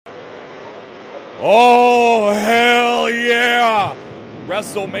Oh, hell yeah!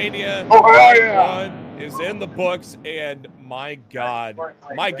 WrestleMania Night 1 is in the books, and my God,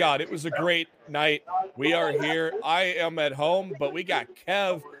 it was a great night. We are here. I am at home, but we got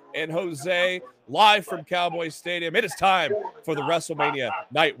Kev and Jose live from Cowboys Stadium. It is time for the WrestleMania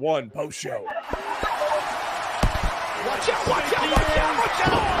Night 1 post show. Watch out, watch out, watch out, watch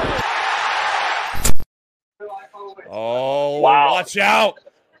out! Oh, wow. Watch out.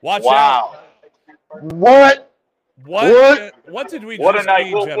 Watch wow. out. What did we what just a night.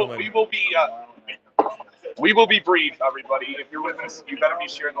 see, gentlemen? We will be brief, everybody. If you're with us, you better be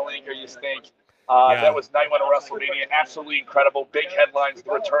sharing the link or you stink. That was night 1 of WrestleMania. Absolutely incredible. Big headlines,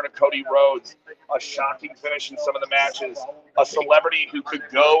 the return of Cody Rhodes, a shocking finish in some of the matches, a celebrity who could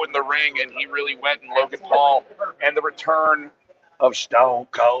go in the ring, and he really went, in Logan Paul, and the return of Stone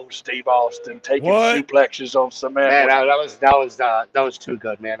Cold Steve Austin taking suplexes on cement. Man, that was too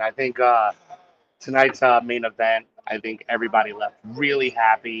good, man. I think tonight's main event, I think everybody left really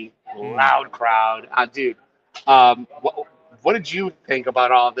happy, loud crowd. Dude, what did you think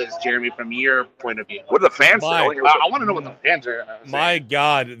about all this, Jeremy, from your point of view? What are the fans saying? I want to know what the fans are saying. My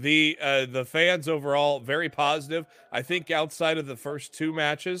God, the fans overall, very positive. I think outside of the first 2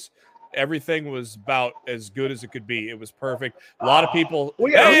 matches, everything was about as good as it could be. It was perfect. A lot of people.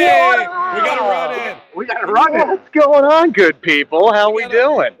 We got to run in. We got to run in. What's going on, good people? How we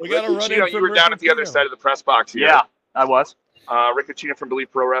doing? We got to run in. You were down at the other side of the press box here. Yeah, I was. Rick Cucino from Believe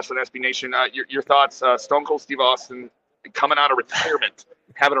Pro Wrestling, SB Nation. Your thoughts? Stone Cold Steve Austin coming out of retirement,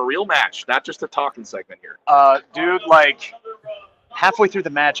 having a real match, not just a talking segment here. Dude, like halfway through the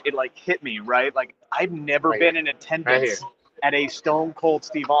match, it like hit me, right? Like I've never been in attendance at a Stone Cold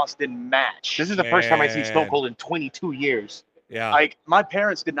Steve Austin match. This is the first time I see Stone Cold in 22 years. Yeah. Like my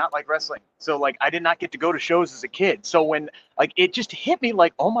parents did not like wrestling. So like I did not get to go to shows as a kid. So when like it just hit me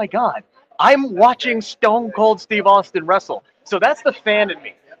like, oh my God, I'm watching Stone Cold Steve Austin wrestle. So that's the fan in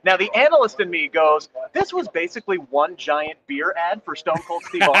me. Now the analyst in me goes, this was basically one giant beer ad for Stone Cold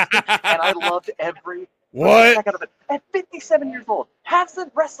Steve Austin, and I loved every second of it. At 57 years old,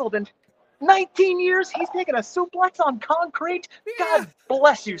 hasn't wrestled in 19 years. He's taking a suplex on concrete. God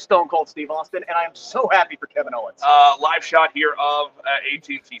bless you, Stone Cold Steve Austin, and I am so happy for Kevin Owens. Live shot here of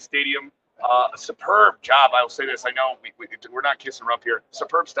AT&T Stadium. Superb job. I will say this. I know we're not kissing her up here.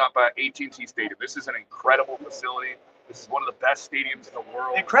 Superb stop at AT&T Stadium. This is an incredible facility. This is one of the best stadiums in the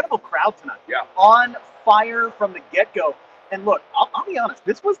world. Incredible crowd tonight. Yeah. On fire from the get-go. And look, I'll be honest.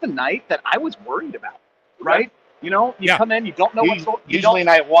 This was the night that I was worried about, right? You know, you come in, you don't know what's going on. Usually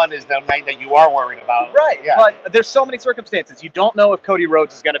night 1 is the night that you are worried about. Right, yeah. But there's so many circumstances. You don't know if Cody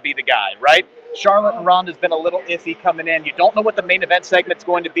Rhodes is going to be the guy, right? Charlotte and Ronda's been a little iffy coming in. You don't know what the main event segment's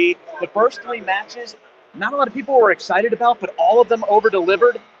going to be. The first 3 matches, not a lot of people were excited about, but all of them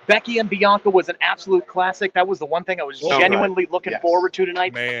over-delivered. Becky and Bianca was an absolute classic. That was the one thing I was genuinely looking forward to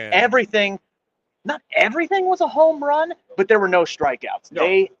tonight. Man. Not everything was a home run, but there were no strikeouts. No.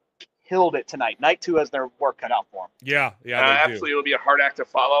 They killed it tonight. Night 2 has their work cut out for them. Yeah, absolutely. It'll be a hard act to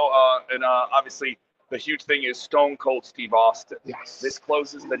follow. And obviously, the huge thing is Stone Cold Steve Austin. Yes. This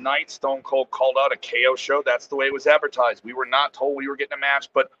closes the night. Stone Cold called out a KO show. That's the way it was advertised. We were not told we were getting a match,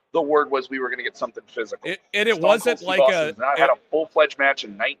 but the word was we were going to get something physical. It wasn't like Austin's not had a full-fledged match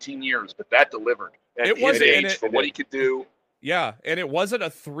in 19 years, but that delivered at his age for what he could do. Yeah, and it wasn't a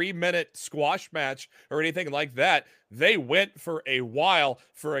 3-minute squash match or anything like that. They went for a while.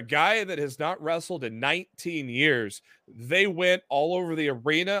 For a guy that has not wrestled in 19 years, they went all over the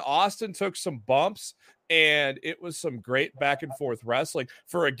arena. Austin took some bumps, and it was some great back and forth wrestling.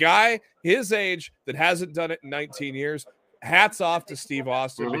 For a guy his age that hasn't done it in 19 years, hats off to Steve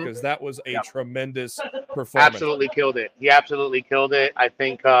Austin because that was a tremendous performance. Absolutely killed it. He absolutely killed it. I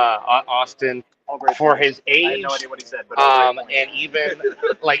think Austin, for his age, I have no idea what he said, but and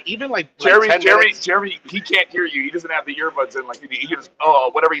even like Jeremy, he can't hear you. He doesn't have the earbuds in. Like he just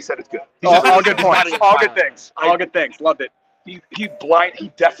whatever he said is good. all good points. All good things. All good things. Loved it. He's blind.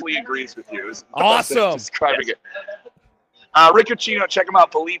 He definitely agrees with you. Awesome. Describing it. Rick Cucino, check him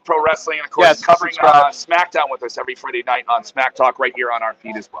out, Believe Pro Wrestling, and of course covering SmackDown with us every Friday night on Smack Talk right here on our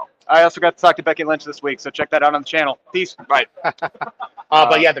feed as well. I also got to talk to Becky Lynch this week, so check that out on the channel. Peace. Right.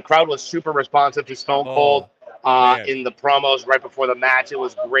 But yeah, the crowd was super responsive to Stone Cold in the promos right before the match. It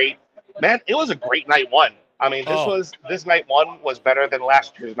was great. Man, it was a great night 1. I mean, this night 1 was better than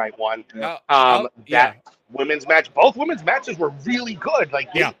last year's night 1. That women's match, both women's matches were really good.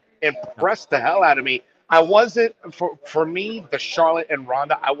 Like they impressed the hell out of me. I wasn't for me, the Charlotte and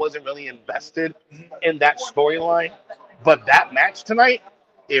Ronda, I wasn't really invested in that storyline. But that match tonight,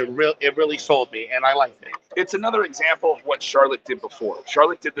 it really sold me, and I liked it. It's another example of what Charlotte did before.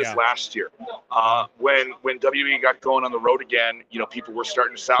 Charlotte did this last year. When WWE got going on the road again, people were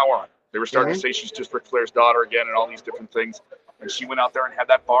starting to sour on her. They were starting to say she's just Ric Flair's daughter again and all these different things. And she went out there and had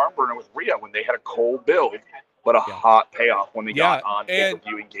that barn burner with Rhea when they had a cold build, but a hot payoff when they got on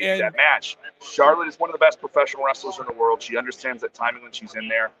pay-per-view and gave that match. Charlotte is one of the best professional wrestlers in the world. She understands that timing when she's in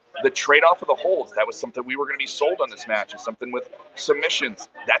there. The trade-off of the holds, that was something we were going to be sold on this match, and something with submissions.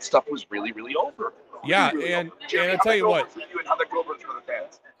 That stuff was really, really over. Yeah, really and over. Jeremy, I tell you what. How'd that go over for the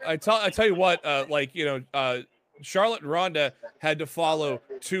fans? I tell you what, Charlotte and Ronda had to follow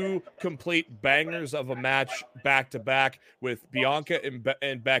two complete bangers of a match back to back with Bianca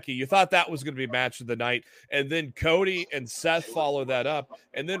and Becky. You thought that was going to be match of the night, and then Cody and Seth followed that up,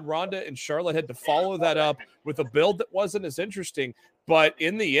 and then Ronda and Charlotte had to follow that up with a build that wasn't as interesting. But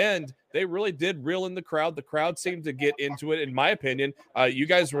in the end, they really did reel in the crowd. The crowd seemed to get into it, in my opinion. You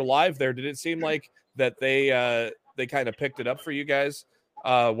guys were live there. Did it seem like that they kind of picked it up for you guys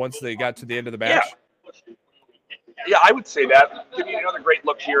once they got to the end of the match? Yeah, I would say that. Give you another great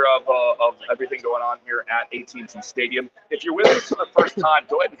look here of everything going on here at AT&T Stadium. If you're with us for the first time,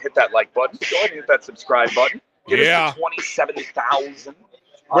 go ahead and hit that like button. Go ahead and hit that subscribe button. Get us to 27,000.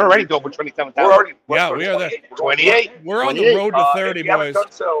 We're already going for 27,000. We are there. 28. We're on the road to 30, boys.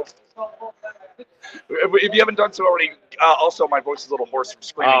 If you haven't done so already, also my voice is a little hoarse from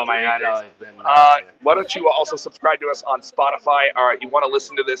screaming. Oh my God! Why don't you also subscribe to us on Spotify? All right, you want to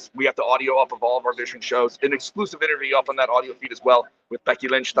listen to this? We have the audio up of all of our different shows. An exclusive interview up on that audio feed as well with Becky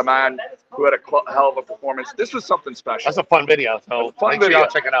Lynch, the man who had a hell of a performance. This was something special. That's a fun video. So make sure y'all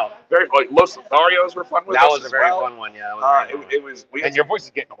check it out. Very Los Lotharios were fun with us. That was a very fun one. Yeah. It was. And your voice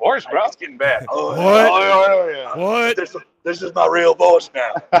is getting hoarse, bro. It's getting bad. What? This is my real voice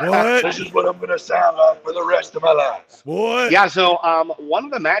now. What? This is what I'm gonna sound like for the rest of my life. What? Yeah. So one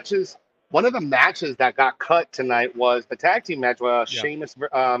of the matches that got cut tonight was the tag team match with Sheamus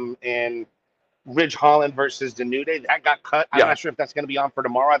and Ridge Holland versus the New Day. That got cut. I'm not sure if that's going to be on for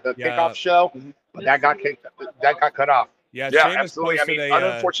tomorrow at the kickoff show, but that got cut off. Yeah, absolutely. I mean,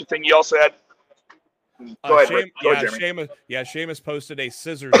 unfortunate thing. You also had. Go ahead, Jeremy. Sheamus posted a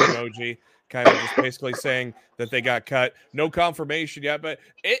scissors emoji, kind of just basically saying that they got cut. No confirmation yet, but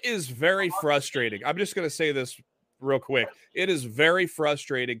it is very frustrating. I'm just going to say this real quick. It is very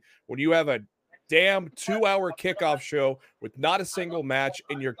frustrating when you have a damn 2-hour kickoff show with not a single match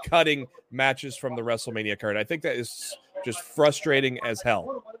and you're cutting matches from the WrestleMania card. I think that is just frustrating as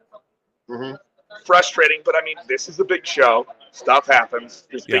hell. Mm-hmm. Frustrating, but I mean, this is a big show. Stuff happens.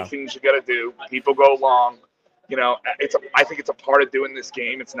 There's big things you got to do. People go long. I think it's a part of doing this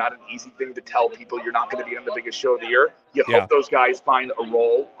game. It's not an easy thing to tell people you're not going to be on the biggest show of the year. You hope those guys find a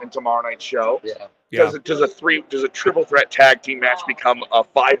role in tomorrow night's show. Does a triple threat tag team match become a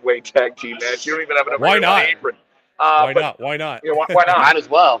 5-way tag team match? You don't even have enough Why not? apron. Why not? Why not? Why not? Might as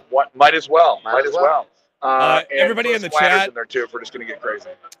well. Might as well. Everybody in the chat in there too, if we're just going to get crazy.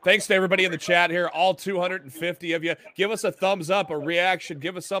 Thanks to everybody in the chat here, all 250 of you. Give us a thumbs up, a reaction.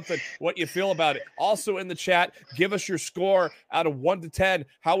 Give us something, what you feel about it. Also in the chat, give us your score out of 1 to 10.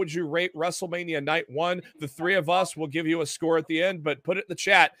 How would you rate WrestleMania Night 1? The three of us will give you a score at the end, but put it in the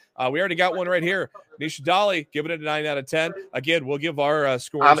chat. We already got one right here. Nisha Dali, giving it a 9 out of 10. Again, we'll give our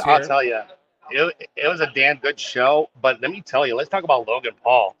scores here. I'll tell you. It was a damn good show, but let me tell you, let's talk about Logan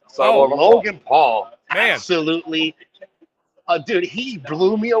Paul. Logan Paul, man, absolutely, dude, he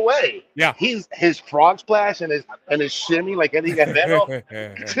blew me away. Yeah, his frog splash and his shimmy like anything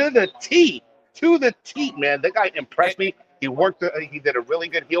to the T, man. That guy impressed me. He did a really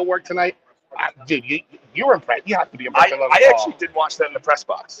good heel work tonight. Dude, you were impressed. You have to be impressed. I actually did watch that in the press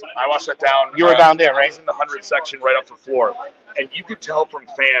box. I watched that down. You were down there, right? I was in the 100 section right off the floor. And you could tell from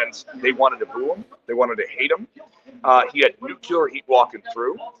fans, they wanted to boo him. They wanted to hate him. He had nuclear heat walking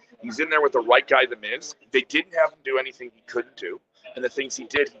through. He's in there with the right guy, The Miz. They didn't have him do anything he couldn't do. And the things he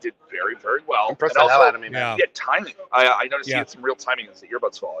did very, very well. Impressed the hell out of me, man. He had timing. I noticed he had some real timing as the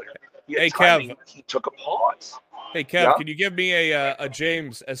earbuds fall here. He had timing. Kev. He took a pause. Hey, Kev, can you give me a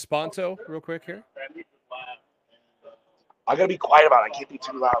James Espanto real quick here? I got to be quiet about it. I can't be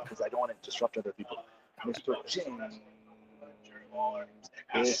too loud because I don't want to disrupt other people. Mr. James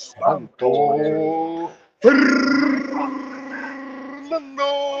Espanto.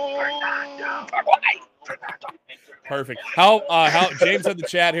 Perfect. How James in the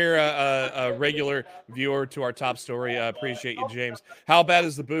chat here, a regular viewer to our top story. Appreciate you, James. How bad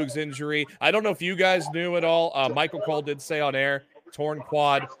is the Boogs injury? I don't know if you guys knew at all. Michael Cole did say on air, torn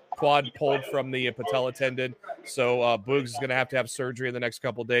quad pulled from the patella tendon. So Boogs is going to have surgery in the next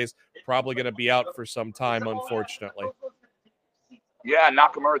couple of days. Probably going to be out for some time, unfortunately. Yeah,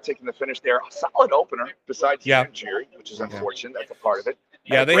 Nakamura taking the finish there. A solid opener besides Jerry, which is unfortunate. That's a part of it.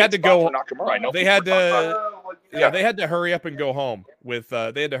 Yeah, they had to go. Nakamura. I know they had to. They had to hurry up and go home with.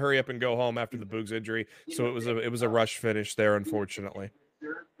 They had to hurry up and go home after the Boogs injury, so it was a rush finish there, unfortunately.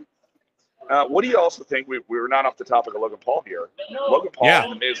 What do you also think? We were not off the topic of Logan Paul here. Logan Paul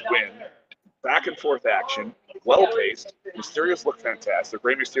and The Miz win. Back and forth action, well paced. Mysterios look fantastic.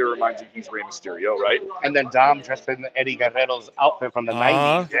 Rey Mysterio reminds you he's Rey Mysterio, right? And then Dom dressed in Eddie Guerrero's outfit from the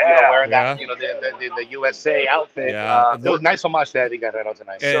 90s. Yeah, wearing that, the USA outfit. Yeah, it was nice homage to Eddie Guerrero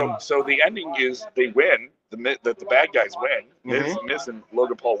tonight. So the ending is they win. The bad guys win. Miz and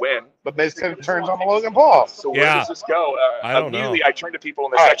Logan Paul win. But Miz turns on Logan Paul. So where does this go? I don't know. I turned to people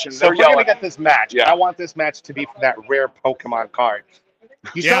in the section. So we're going to get this match. I want this match to be for that rare Pokemon card.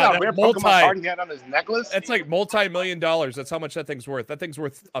 You saw that rare Pokemon card he had on his necklace? It's like multi-million dollars. That's how much that thing's worth. That thing's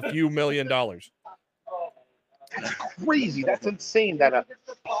worth a few $1 million. That's crazy. That's insane that a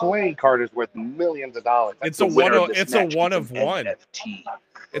playing card is worth millions of dollars. It's a one of one. It's a one.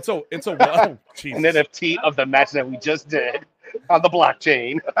 It's a one. An NFT of the match that we just did on the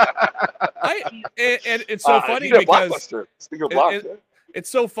blockchain. And it's so funny because speaking of blockchain,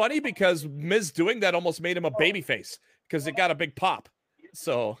 it's so funny because Miz doing that almost made him a babyface because it got a big pop.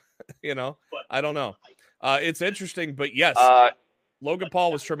 So, I don't know. It's interesting, but yes, Logan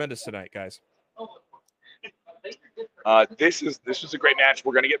Paul was tremendous tonight, guys. This was a great match.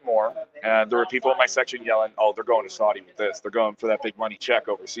 We're going to get more. And there were people in my section yelling, "Oh, they're going to Saudi with this. They're going for that big money check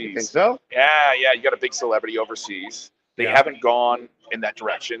overseas." You think so? Yeah. You got a big celebrity overseas. They haven't gone in that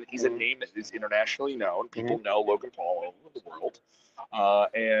direction. He's a name that is internationally known. People know Logan Paul all over the world.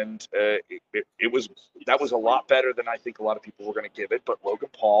 That was a lot better than I think a lot of people were going to give it. But Logan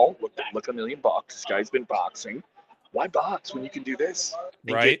Paul look $1 million. This guy's been boxing. Why box when you can do this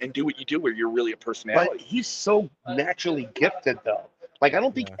and do what you do where you're really a personality? But he's so naturally gifted, though. Like, I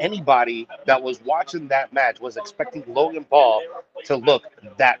don't think anybody that was watching that match was expecting Logan Paul to look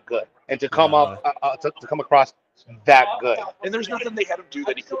that good and to come to come across that good. And there's nothing they had him do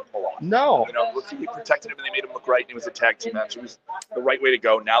that he couldn't pull off. No. He protected him and they made him look right, and it was a tag team match. It was the right way to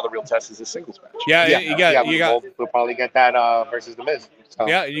go. Now the real test is a singles match. We'll probably get that versus The Miz. So.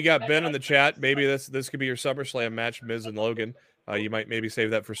 Yeah, you got Ben in the chat. Maybe this could be your SummerSlam match, Miz and Logan. You might maybe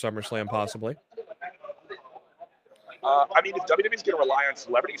save that for SummerSlam, possibly. If WWE's going to rely on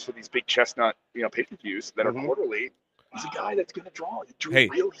celebrities for these big chestnut, pay-per-views that are quarterly, he's a guy that's going to draw.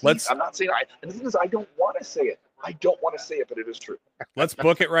 Real heat. I'm not saying and the thing is, I don't want to say it. But it is true. Let's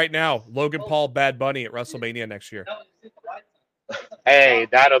book it right now. Logan Paul, Bad Bunny at WrestleMania next year. Hey,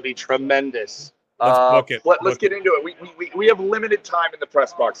 that'll be tremendous. Let's book it. Let's get into it. We have limited time in the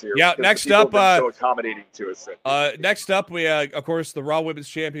press box here. Yeah, next up, so accommodating to us. Next up, we of course the Raw Women's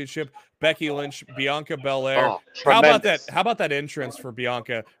Championship. Becky Lynch, Bianca Belair. How about that? How about that entrance for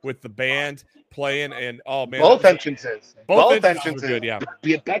Bianca with the band playing and both entrances. Both entrances. Good, yeah.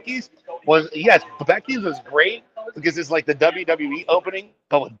 Becky's was great because it's like the WWE opening,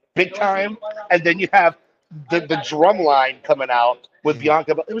 but with big time, and then you have the drum line coming out with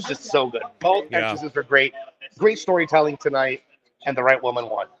Bianca. But it was just so good. Both entrances were great. Great storytelling tonight, and the right woman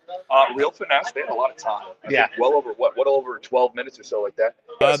won. Real finesse. They had a lot of time. Yeah. Well over 12 minutes or so like that.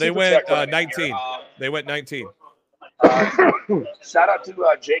 They went 19. They went 19. Shout out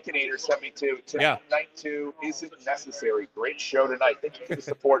to Jake and Ader 72. Night 2 isn't necessary. Great show tonight. Thank you for the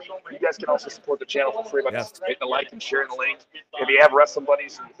support. You guys can also support the channel for free by hitting the like and sharing the link. If you have wrestling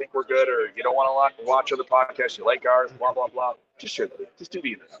buddies and you think we're good, or you don't want to watch other podcasts, you like ours, blah blah blah, just share the link. Just do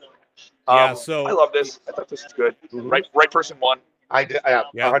the internet. So I love this. I thought this was good. Right person won. I did.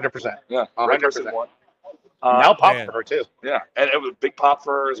 100%. Yeah, right person won. Now pop for her too. Yeah, and it was a big pop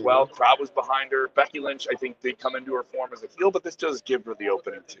for her as well. Crowd was behind her. Becky Lynch, I think, did come into her form as a heel, but this does give her the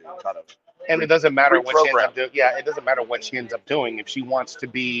opening to kind of. And it doesn't matter what she ends up doing. Yeah, it doesn't matter what she ends up doing. If she wants to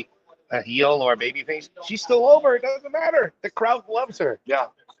be a heel or a babyface, she's still over. It doesn't matter. The crowd loves her. Yeah,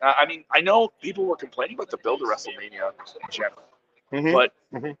 I know people were complaining about the build to WrestleMania in general. But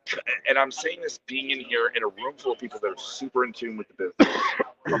and I'm saying this being in here in a room full of people that are super in tune with the business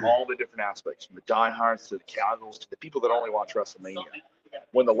from all the different aspects, from the diehards to the casuals to the people that only watch WrestleMania.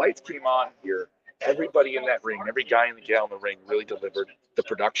 When the lights came on here, everybody in that ring, every guy and the gal in the ring really delivered. The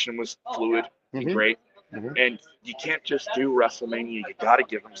production was fluid and great. And you can't just do WrestleMania. You got to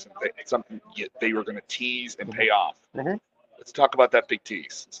give them something they were going to tease and pay off. Let's talk about that big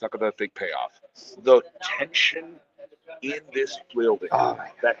tease. Let's talk about that big payoff. The tension in this building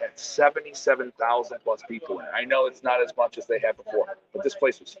that had 77,000 plus people in it. I know it's not as much as they had before, but this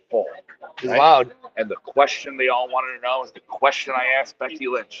place was full. It was loud. And the question they all wanted to know is the question I asked Becky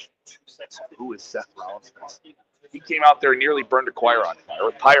Lynch. Who is Seth Rollins? He came out there and nearly burned a choir on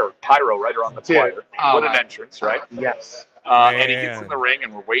fire, pyro right around the choir. What an entrance, right? Yes. And he gets in the ring,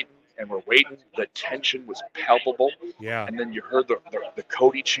 and we're waiting. The tension was palpable. Yeah. And then you heard the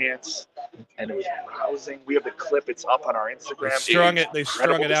Cody chants, and it was rousing. We have the clip. It's up on our Instagram. They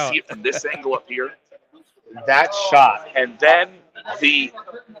strung it out. See it from this angle up here. That shot. And then the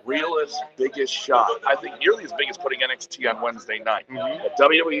realest, biggest shot. I think nearly as big as putting NXT on Wednesday night. Mm-hmm. The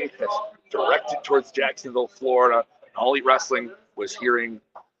WWE has directed towards Jacksonville, Florida. All Elite Wrestling was hearing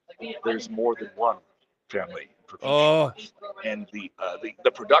there's more than one family. Oh. And the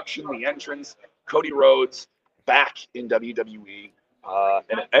production, the entrance, Cody Rhodes back in WWE.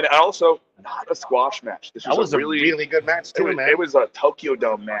 And also not a squash match. This was a really good match too, man. It was a Tokyo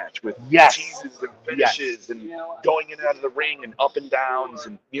Dome match with teases and finishes and going in and out of the ring and up and downs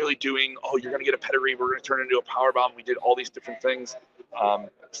and nearly doing, you're going to get a pedigree, we're going to turn it into a powerbomb. We did all these different things.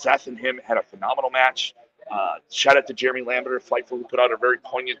 Seth and him had a phenomenal match. Shout out to Jeremy Lambert, Fightful, who put out a very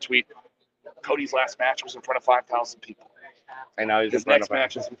poignant tweet. Cody's last match was in front of 5,000 people. I know his next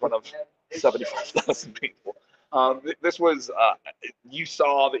match is in front of 75,000 people. This was, you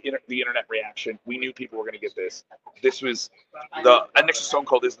saw the internet reaction. We knew people were going to get this. This was and next to Stone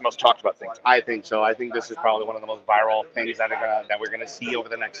Cold is the most talked about thing. I think so. I think this is probably one of the most viral things that we're going to see over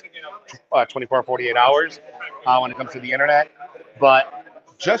the next 24, 48 hours when it comes to the internet. But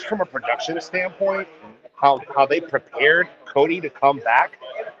just from a production standpoint, how they prepared Cody to come back,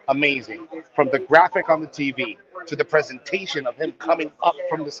 amazing. From the graphic on the TV to the presentation of him coming up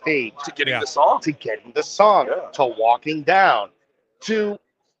from the stage to getting the song, to walking down, to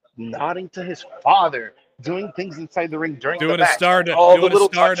nodding to his father, doing things inside the ring during the match. Stardust. Oh, the little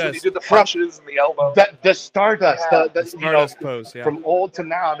touches. He did the punches and the elbow. The Stardust. The Stardust pose, From old to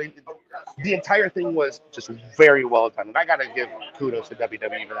now, the entire thing was just very well done. And I got to give kudos to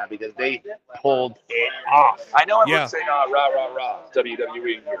WWE for that because they pulled it off. I know everyone's saying, rah, rah, rah,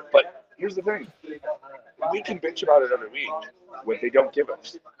 WWE here. But here's the thing. We can bitch about it every week when they don't give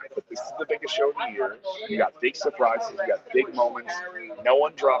us. But this is the biggest show of the year. You got big surprises. You got big moments. No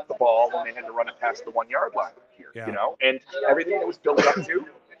one dropped the ball when they had to run it past the 1 yard line here, you know? And everything that was built up to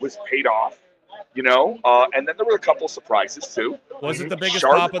was paid off, you know? And then there were a couple surprises, too. Was it the biggest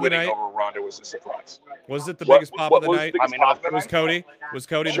Charlotte pop of the night? Over Ronda was a surprise. Was it the biggest pop of the night? Was Cody? Was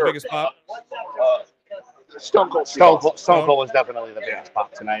Cody the biggest pop? Stone Cold was definitely the biggest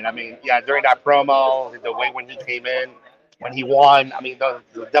pop tonight. I mean, during that promo, the way when he came in, when he won, I mean, there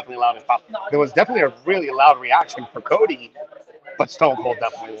was definitely loudest pop. There was definitely a really loud reaction for Cody, but Stone Cold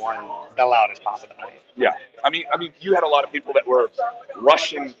definitely won the loudest pop of the night. Yeah, I mean, you had a lot of people that were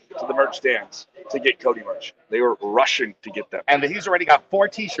rushing to the merch stands to get Cody merch. They were rushing to get them. And he's already got 4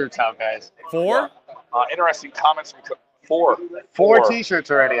 T-shirts out, guys. 4? Interesting comments from Four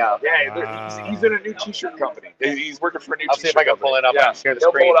T-shirts already out. Yeah, he's in a new T-shirt company. He's working for a new I'll T-shirt see if I can pull it up and share the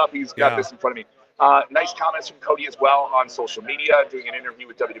screen. He'll pull it up. He's got this in front of me. Nice comments from Cody as well on social media, doing an interview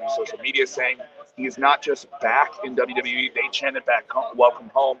with WWE social media saying he is not just back in WWE. They chanted back, welcome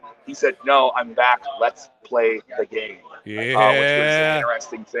home. He said, no, I'm back. Let's play the game. Yeah. Which was an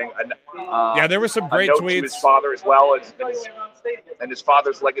interesting thing. There were some great tweets. To his father as well and his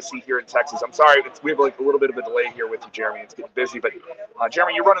father's legacy here in Texas. I'm sorry, we have like a little bit of a delay here with you, Jeremy. It's getting busy, but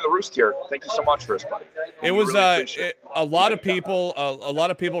Jeremy, you're running the roost here. Thank you so much for this, buddy. It was a lot of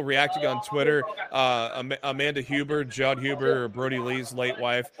people reacting on Twitter. Amanda Huber, John Huber, or Brody Lee's late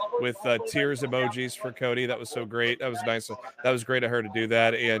wife, with tears emojis for Cody. That was so great. That was nice. That was great of her to do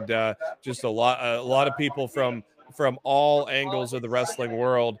that, and just a lot of people from all angles of the wrestling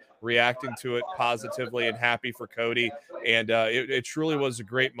world reacting to it positively and happy for Cody. And it truly was a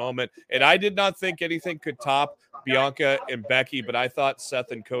great moment. And I did not think anything could top Bianca and Becky, but I thought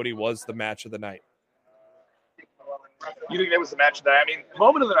Seth and Cody was the match of the night. You think that was the match of the night? I mean,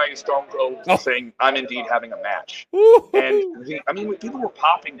 moment of the night is Stone Cold saying, I'm indeed having a match. And people were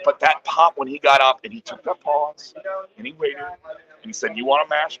popping, but that pop when he got up and he took that pause and he waited and he said, you want a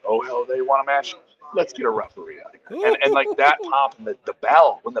match? Oh, hell, they want a match? Let's get a referee out of here. And like that pop and the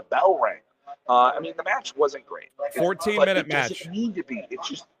bell, when the bell rang, the match wasn't great. 14-minute match. It doesn't need to be.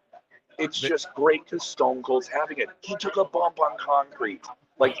 It's just great because Stone Cold's having it. He took a bump on concrete.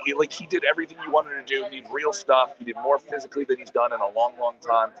 Like he did everything you wanted to do. He did real stuff. He did more physically than he's done in a long, long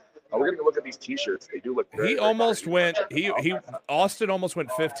time. We're going to look at these T-shirts. They do look very, Austin almost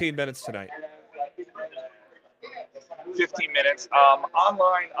went 15 minutes tonight. 15 minutes.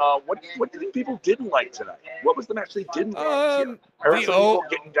 Online, what do you think people didn't like tonight? What was the match they didn't like? I heard some people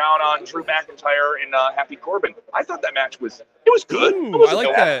getting down on Drew McIntyre and Happy Corbin. I thought that match was good. I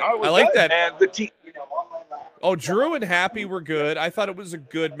like that. And Oh, Drew and Happy were good. I thought it was a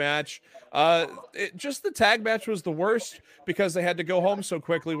good match. Just the tag match was the worst because they had to go home so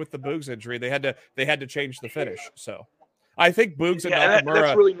quickly with the Boogs injury. They had to change the finish. So I think Boogs and Nakamura.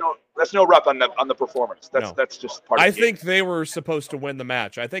 That's really no rep on the performance. That's just part of I the game. think they were supposed to win the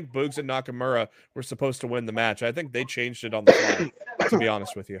match. I think Boogs and Nakamura were supposed to win the match. I think they changed it on the fly, to be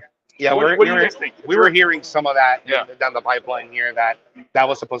honest with you. Yeah, we were hearing some of that down the pipeline here that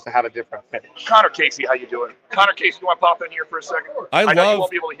was supposed to have a different finish. Connor Casey, how you doing? Connor Casey, you want to pop in here for a second? I know you won't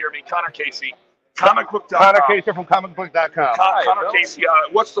be able to hear me. Connor Casey, comicbook.com. Connor Casey from comicbook.com. Connor Casey,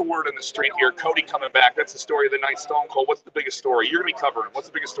 what's the word in the street here? Cody coming back. That's the story of the night. Stone Cold. What's the biggest story? You're going to be covering. What's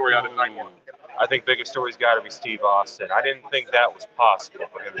the biggest story out of night one? I think biggest story's got to be Steve Austin. I didn't think that was possible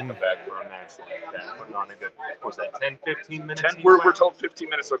for him to come back for a match like that. Putting on a good, what was that, 10, 15 minutes? We're told 15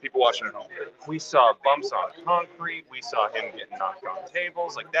 minutes for people watching at home. We saw bumps on concrete. We saw him getting knocked on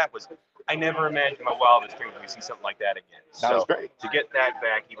tables. Like, that was, I never imagined in my wildest dreams we see something like that again. That was great. To get that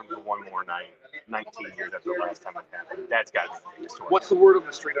back even for one more night, 19 years after the last time it happened, that's got to be the biggest story. What's the word on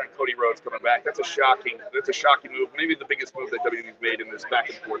the street on Cody Rhodes coming back? That's a shocking move. Maybe the biggest move that WWE's made in this back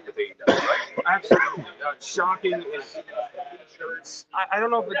and forth with AEW, right? Absolutely. Shocking is, I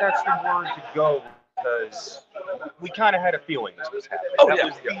don't know if that's the word to go, because we kind of had a feeling this was happening. That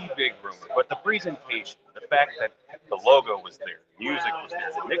was the big rumor. But the presentation, the fact that the logo was there, the music was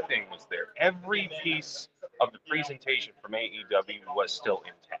there, the nickname was there, every piece of the presentation from AEW was still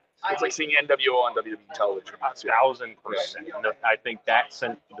intact. It's like seeing NWO on WWE television. 1,000%. I think that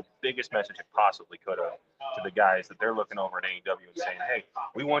sent the biggest message it possibly could have to the guys that they're looking over at AEW and saying, hey,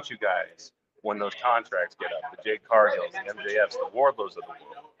 we want you guys, when those contracts get up, the Jade Cargills, the MJFs, the Wardlows of the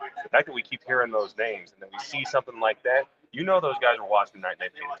world, the fact that we keep hearing those names and then we see something like that, you know those guys are watching tonight and they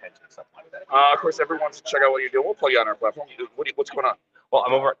paid attention to something like that. Of course, everyone wants to check out what you're doing. We'll plug you on our platform. What's going on? Well,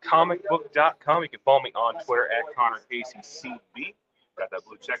 I'm over at comicbook.com. You can follow me on Twitter at ConnorCaseyCB. Got that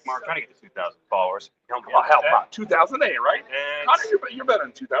blue check mark. Trying to get to 2,000 followers. Help me out. 2,000 ain't right? Connor, you're better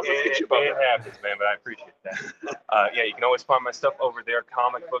than 2,000. Let's get you above it happens, man, but I appreciate that. You can always find my stuff over there,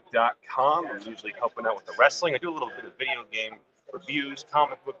 comicbook.com. I'm usually helping out with the wrestling. I do a little bit of video game reviews,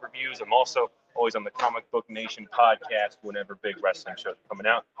 comic book reviews. I'm also always on the Comic Book Nation podcast whenever big wrestling shows are coming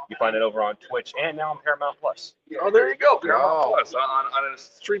out. You find it over on Twitch and now on Paramount Plus. Oh, there you go. Paramount Plus on a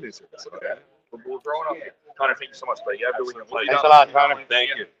streaming service. Okay. We're growing up here. Connor, thank you so much, buddy. You have a good week. Thanks a lot, Connor. Thank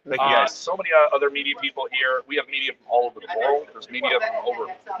you. Thank you, guys. So many other media people here. We have media from all over the world. There's media from over,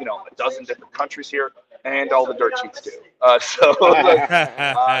 a dozen different countries here, and all the dirt sheets too.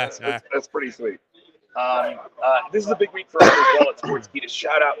 That's pretty sweet. This is a big week for us as well at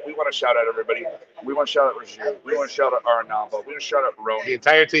Sportskeeda. We want to shout out everybody. We want to shout out Raju. We want to shout out Aranava. We want to shout out Roni. The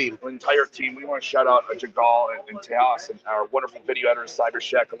entire team. We want to shout out Jagal and Tejas and our wonderful video editors,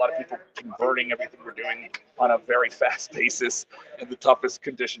 Cybercheck. A lot of people converting everything we're doing on a very fast basis in the toughest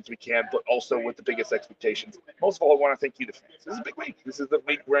conditions we can, but also with the biggest expectations. Most of all, I want to thank you, the fans. This is a big week. This is the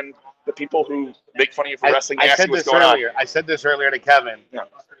week when the people who make fun of you for wrestling ask you what's going on. I said this earlier to Kevin. Yeah.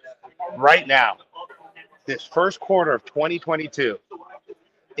 Right now, this first quarter of 2022,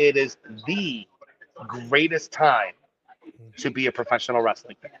 it is the greatest time to be a professional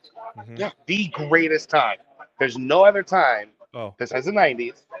wrestling fan. Mm-hmm. Yeah, the greatest time. There's no other time besides the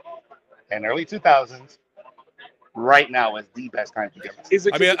 90s and early 2000s. Right now is the best time to get it. Is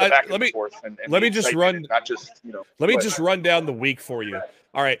it let me just run. Not just Let me just run down the week for you.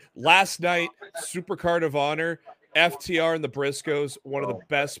 All right, last night, Supercard of Honor. FTR and the Briscoes, one of the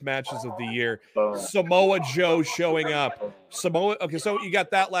best matches of the year. Samoa Joe showing up. Okay, so you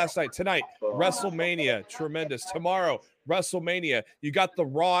got that last night. Tonight, WrestleMania, tremendous. Tomorrow, WrestleMania. You got the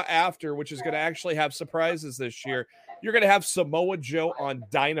Raw after, which is going to actually have surprises this year. You're going to have Samoa Joe on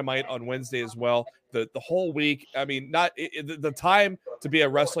Dynamite on Wednesday as well. The whole week. I mean, the time to be a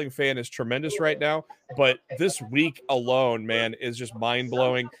wrestling fan is tremendous right now, but this week alone, man, is just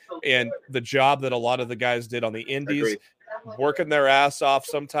mind-blowing. And the job that a lot of the guys did on the indies, working their ass off,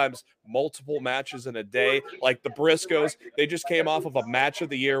 sometimes multiple matches in a day. Like the Briscoes, they just came off of a match of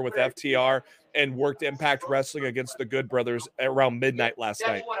the year with FTR and worked Impact Wrestling against the Good Brothers around midnight last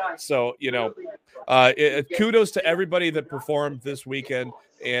night. So, kudos to everybody that performed this weekend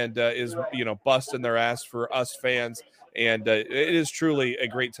and is, busting their ass for us fans. And it is truly a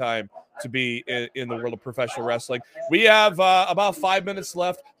great time to be in the world of professional wrestling. We have about 5 minutes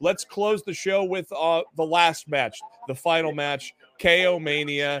left. Let's close the show with the last match, the final match, KO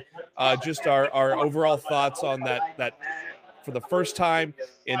Mania. Just our overall thoughts on that. For the first time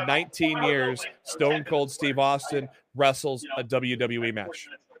in 19 years, Stone Cold Steve Austin wrestles a WWE match.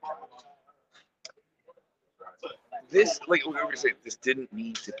 this, like we were saying, this didn't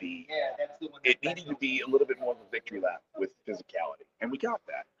need to be. It needed to be a little bit more of a victory lap with physicality, and we got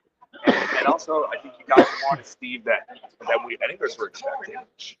that. And also, I think you guys wanted Steve that any of us were expecting.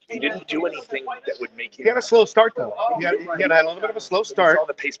 He didn't do anything that would make him. He had a slow start, though. He had a little bit of a slow start. Saw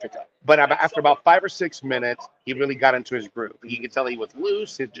the pace pick up. But after about 5 or 6 minutes, he really got into his groove. You could tell he was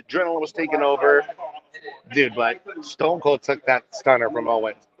loose. His adrenaline was taking over. Dude, but Stone Cold took that stunner from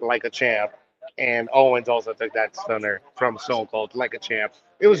Owens like a champ. And Owens also took that stunner from Stone Cold like a champ.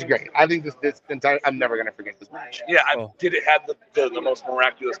 It was great. I think this entire, I'm never going to forget this match. Yeah, did it have the most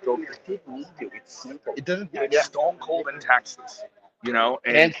miraculous build? It didn't need to. It's simple. It doesn't. It's Stone Cold and Texas, you know?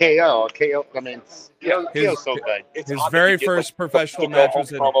 And KO. I mean, KO's so good. His very first professional match was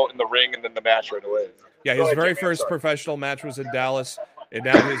promo in the ring and then the match right away. Yeah, his very first professional match was in Dallas, and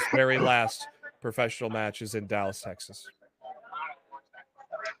now his very last professional match is in Dallas, Texas.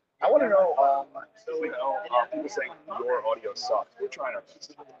 I want to know, people saying your audio sucks. We're trying our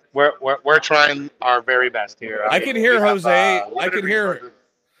best. We're trying our very best here. I can hear Jose. I can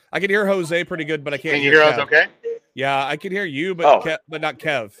hear Jose pretty good, but I can't. Can you hear us? Okay. Yeah, I can hear you, but but not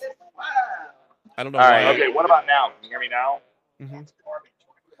Kev. I don't know. All why. right. Okay, what about now? Can you hear me now? Mm-hmm.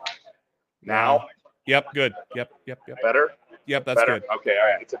 Now? Yep. Good. Yep. Better? Yep. That's Better? good. Okay.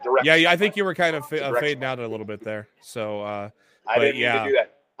 All right. It's a direct. Yeah. I think you were kind of fading out a little bit there. So. I didn't mean to do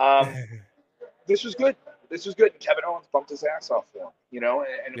that. This was good. Kevin Owens bumped his ass off for him, you know,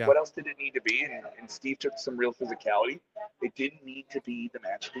 and what else did it need to be? And Steve took some real physicality. It didn't need to be the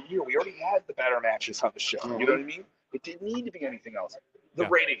match of the year. We already had the better matches on the show. You know what I mean? It didn't need to be anything else. The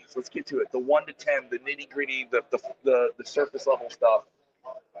ratings, let's get to it. The 1 to 10, the nitty gritty, the surface level stuff.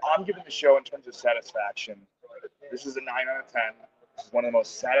 I'm giving the show in terms of satisfaction. This is a 9 out of 10. This is one of the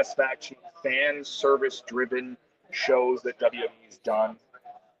most satisfaction, fan service driven shows that WWE's done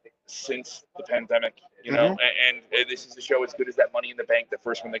since the pandemic, you know, and this is the show as good as that Money in the Bank, the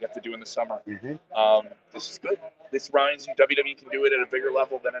first one they got to do in the summer. This is good. This reminds you WWE can do it at a bigger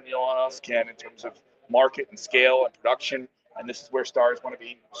level than anyone else can in terms of market and scale and production, and this is where stars want to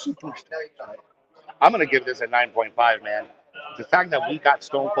be superstars. I'm going to give this a 9.5, man. The fact that we got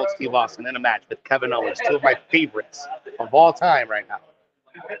Stone Cold Steve Austin in a match with Kevin Owens, two of my favorites of all time right now,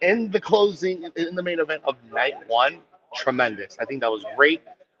 in the closing, in the main event of night one, tremendous. I think that was great.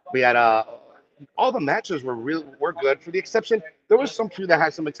 We had all the matches were good, for the exception. There was some few that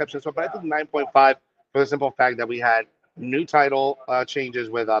had some exceptions, but I think 9.5 for the simple fact that we had new title changes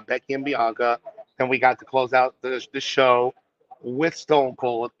with Becky and Bianca, and we got to close out the show with Stone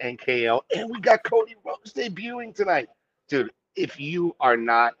Cold and KO, and we got Cody Rhodes debuting tonight. Dude, if you are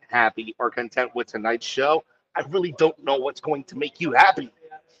not happy or content with tonight's show, I really don't know what's going to make you happy.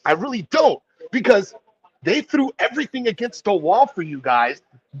 I really don't, because they threw everything against the wall for you guys.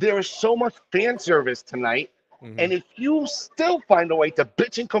 There is so much fan service tonight. And if you still find a way to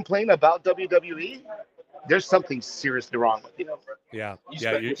bitch and complain about WWE, there's something seriously wrong with you. You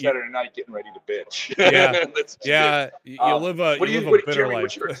spent your Saturday night getting ready to bitch. You live a bitter Jeremy, life.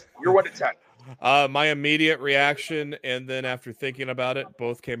 What's yours? You're 1 to 10. My immediate reaction, and then after thinking about it,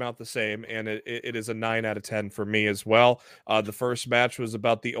 both came out the same, and it is a 9 out of 10 for me as well. The first match was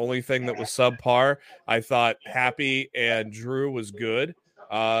about the only thing that was subpar. I thought Happy and Drew was good.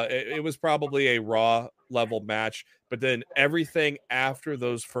 It was probably a Raw level match, but then everything after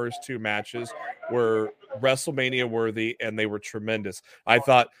those first two matches were WrestleMania worthy, and they were tremendous.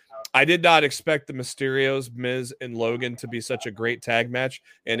 I did not expect the Mysterios, Miz, and Logan to be such a great tag match,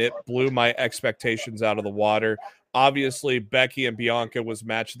 and it blew my expectations out of the water. Obviously, Becky and Bianca was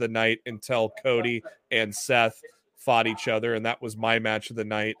match of the night until Cody and Seth fought each other, and that was my match of the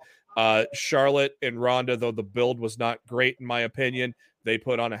night. Charlotte and Ronda, though the build was not great in my opinion, they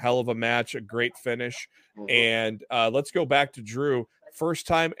put on a hell of a match, a great finish. And let's go back to Drew. First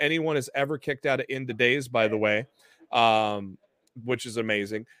time anyone has ever kicked out of Into Days, by the way, which is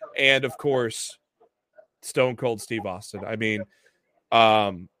amazing. And, of course, Stone Cold Steve Austin. I mean,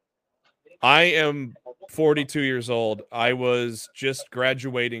 I am 42 years old. I was just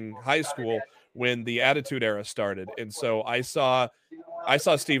graduating high school when the Attitude Era started. And so I saw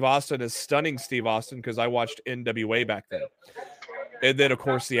Steve Austin as stunning Steve Austin because I watched NWA back then. And then, of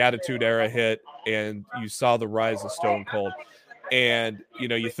course, the Attitude Era hit, and you saw the rise of Stone Cold. And, you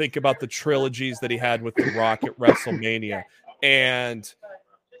know, you think about the trilogies that he had with The Rock at WrestleMania. And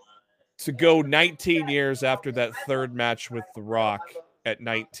to go 19 years after that third match with The Rock at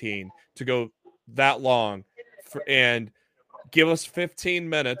 19, to go that long and give us 15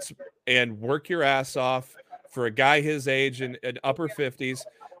 minutes and work your ass off for a guy his age in upper 50s.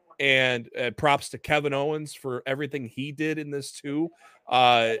 And props to Kevin Owens for everything he did in this too.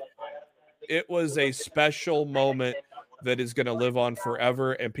 it was a special moment that is going to live on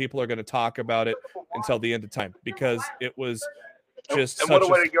forever, and people are going to talk about it until the end of time because it was just and such what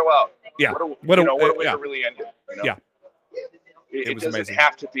a way to go out. Yeah. What a way to really end it. You know? Yeah. It doesn't amazing.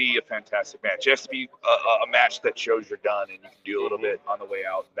 have to be a fantastic match. It has to be a match that shows you're done and you can do a little bit on the way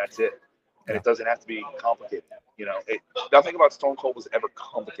out. And that's it. And it doesn't have to be complicated. You know, nothing about Stone Cold was ever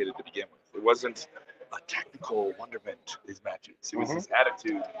complicated to begin with. It wasn't a technical wonderment, his matches. It was his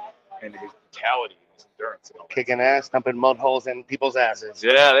attitude and his mentality and his endurance. And all Kicking ass, stumping mud holes in people's asses.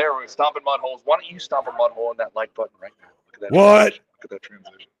 Yeah, there we go. Stomping mud holes. Why don't you stomp a mud hole in that like button right now? Look at that. What? Transition. Look at that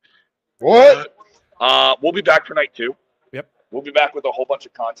transition. What? We'll be back for night 2. Yep. We'll be back with a whole bunch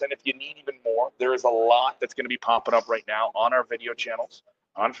of content. If you need even more, there is a lot that's going to be popping up right now on our video channels,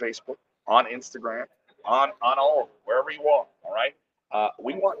 on Facebook, on Instagram, on all of them, wherever you are. All right.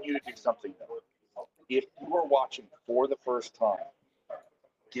 We want you to do something though. If you are watching for the first time,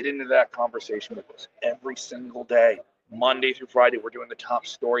 get into that conversation with us every single day, Monday through Friday. We're doing the top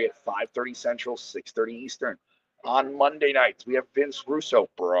story at 5:30 Central, 6:30 Eastern. On Monday nights, we have Vince Russo,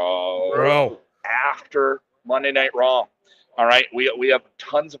 bro. After Monday Night Raw. All right, we have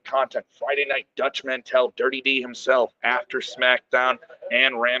tons of content. Friday night, Dutch Mantel, Dirty D himself, after SmackDown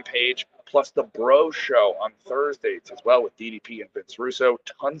and Rampage, plus the Bro Show on Thursdays as well with DDP and Vince Russo.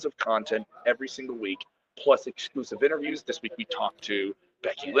 Tons of content every single week, plus exclusive interviews. This week we talked to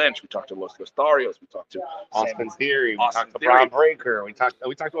Becky Lynch, we talked to Los Lostarios, we talked to Austin Theory, we talked to Theory. Braun Breaker, we talked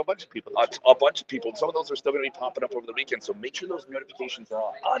to a bunch of people. A bunch of people. Some of those are still going to be popping up over the weekend, so make sure those notifications are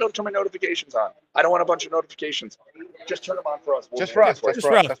on. I don't turn my notifications on. I don't want a bunch of notifications. Just turn them on for us. Just for us.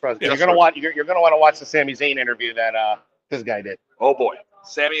 You're gonna want to watch the Sami Zayn interview that this guy did. Oh boy,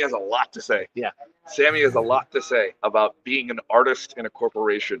 Sammy has a lot to say. Yeah. Sammy has a lot to say about being an artist in a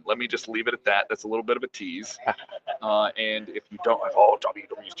corporation. Let me just leave it at that. That's a little bit of a tease. And if you don't like,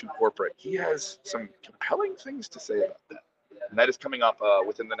 WWE is too corporate, he has some compelling things to say about that. And that is coming up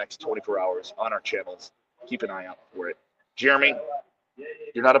within the next 24 hours on our channels. Keep an eye out for it. Jeremy,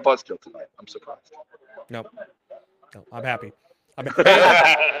 you're not a buzzkill tonight. I'm surprised. No, I'm happy.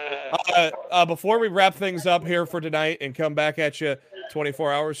 Before we wrap things up here for tonight and come back at you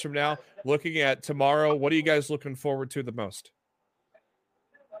 24 hours from now, looking at tomorrow, what are you guys looking forward to the most?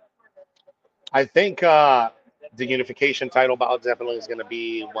 I think the unification title bout definitely is going to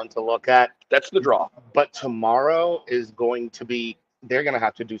be one to look at. That's the draw. But tomorrow is going to be, they're going to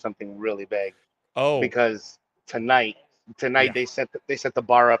have to do something really big. Oh, because tonight Yeah. they set the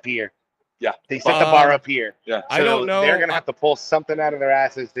bar up here. Yeah. They set the bar up here. Yeah. So I don't know. They're going to have to pull something out of their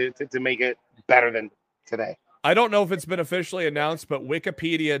asses to make it better than today. I don't know if it's been officially announced, but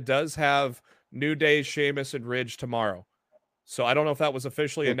Wikipedia does have New Day, Sheamus, and Ridge tomorrow. So I don't know if that was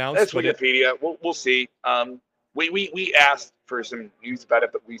officially announced. That's but Wikipedia. We'll see. We asked for some news about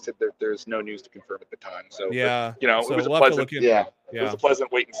it, but we said that there's no news to confirm at the time. So Yeah. you know, So it was a we'll have to pleasant. look into Yeah. It was a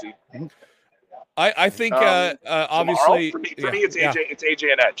pleasant wait and see. I think Tomorrow, obviously for me it's AJ. It's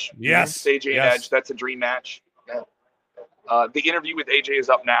AJ and Edge. Yes. It's AJ and Edge. That's a dream match. Yeah. The interview with AJ is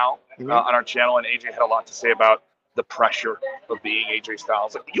up now on our channel, and AJ had a lot to say about the pressure of being AJ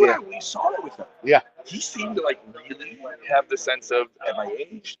Styles. Like, you and I, we saw it with him. Yeah. He seemed to really have the sense of, at my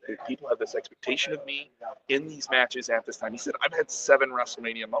age, that people have this expectation of me in these matches at this time. He said, I've had 7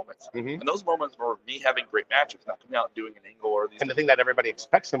 WrestleMania moments. And those moments were me having great matches, not coming out and doing an angle or these. And the thing that everybody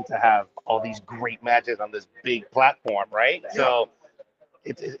expects him to have all these great matches on this big platform, right? Yeah. So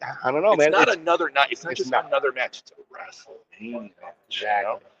it's I don't know, man. It's not another night. It's not just another match. It's a WrestleMania match. Exactly. You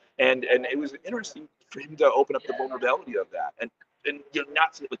know? And it was interesting for him to open up the vulnerability of that, and you're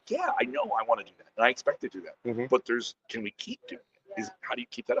not saying, like, yeah, I know I want to do that, and I expect to do that, but can we keep doing it? How do you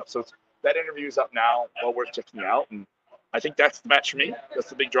keep that up? So that interview is up now, well worth checking out, and I think that's the match for me. That's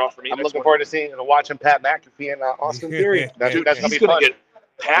the big draw for me. I'm looking forward to watching Pat McAfee and Austin Theory. That's gonna be fun.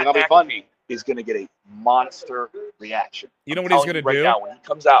 Pat McAfee is gonna get a monster reaction. You know what he's gonna do now when he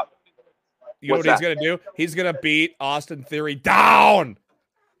comes out? You know what he's gonna do? He's gonna beat Austin Theory down.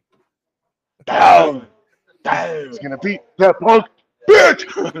 He's gonna beat that punk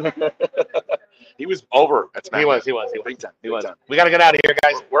bitch. He was over. He was. Big time. We gotta get out of here,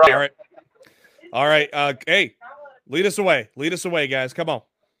 guys. We're out. All right. Hey, lead us away, guys. Come on.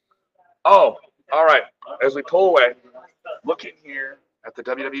 Oh, all right. As we pull away, looking here at the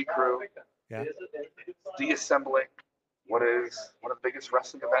WWE crew, deassembling what is one of the biggest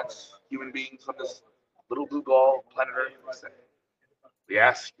wrestling events human beings on this little blue ball planet Earth can say. We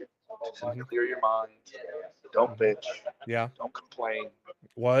ask you to clear your mind. Don't bitch. Yeah. Don't complain.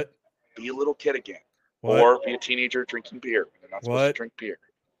 What? Be a little kid again. What? Or be a teenager drinking beer. They're not supposed to drink beer.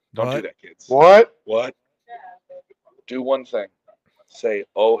 Don't do that, kids. What? Do one thing. say,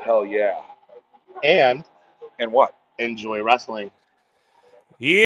 oh, hell yeah. And And what? enjoy wrestling. Yeah.